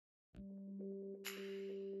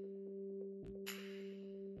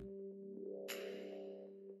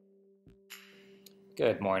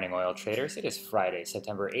Good morning, oil traders. It is Friday,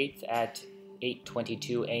 September 8th at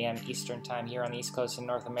 8:22 a.m. Eastern Time here on the East Coast in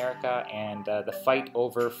North America, and the fight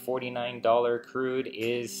over $49 crude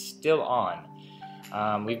is still on.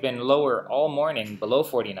 We've been lower all morning, below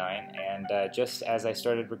 49, and just as I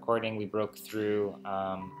started recording, we broke through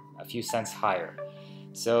a few cents higher.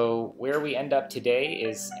 So where we end up today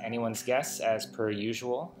is anyone's guess, as per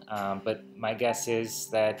usual, but my guess is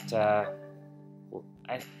that, I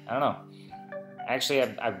don't know. Actually,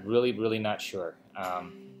 I'm really not sure.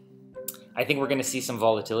 I think we're going to see some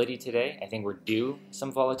volatility today. I think we're due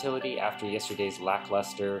some volatility after yesterday's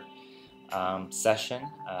lackluster session.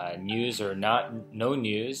 News or no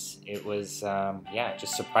news, it was,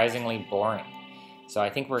 just surprisingly boring. So I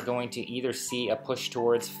think we're going to either see a push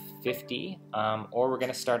towards 50 or we're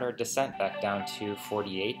going to start our descent back down to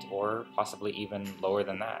 48 or possibly even lower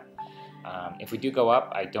than that. If we do go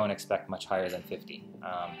up, I don't expect much higher than 50.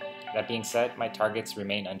 That being said, my targets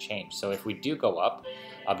remain unchanged. So if we do go up,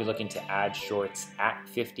 I'll be looking to add shorts at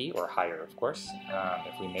 50 or higher, of course,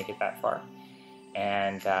 if we make it that far.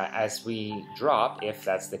 And as we drop, if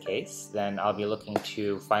that's the case, then I'll be looking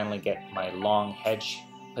to finally get my long hedge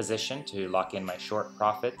position to lock in my short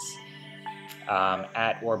profits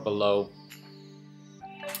at or below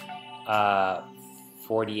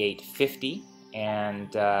 48.50. And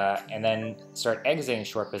then start exiting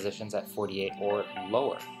short positions at 48 or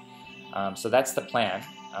lower. So that's the plan.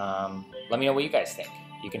 Let me know what you guys think.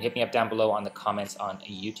 You can hit me up down below on the comments on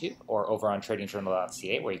YouTube or over on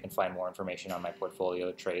TradingJournal.ca, where you can find more information on my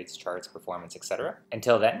portfolio, trades, charts, performance, etc.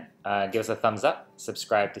 Until then, give us a thumbs up,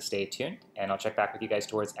 subscribe to stay tuned, and I'll check back with you guys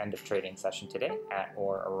towards end of trading session today at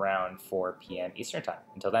or around 4 p.m. Eastern Time.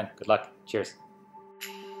 Until then, good luck. Cheers.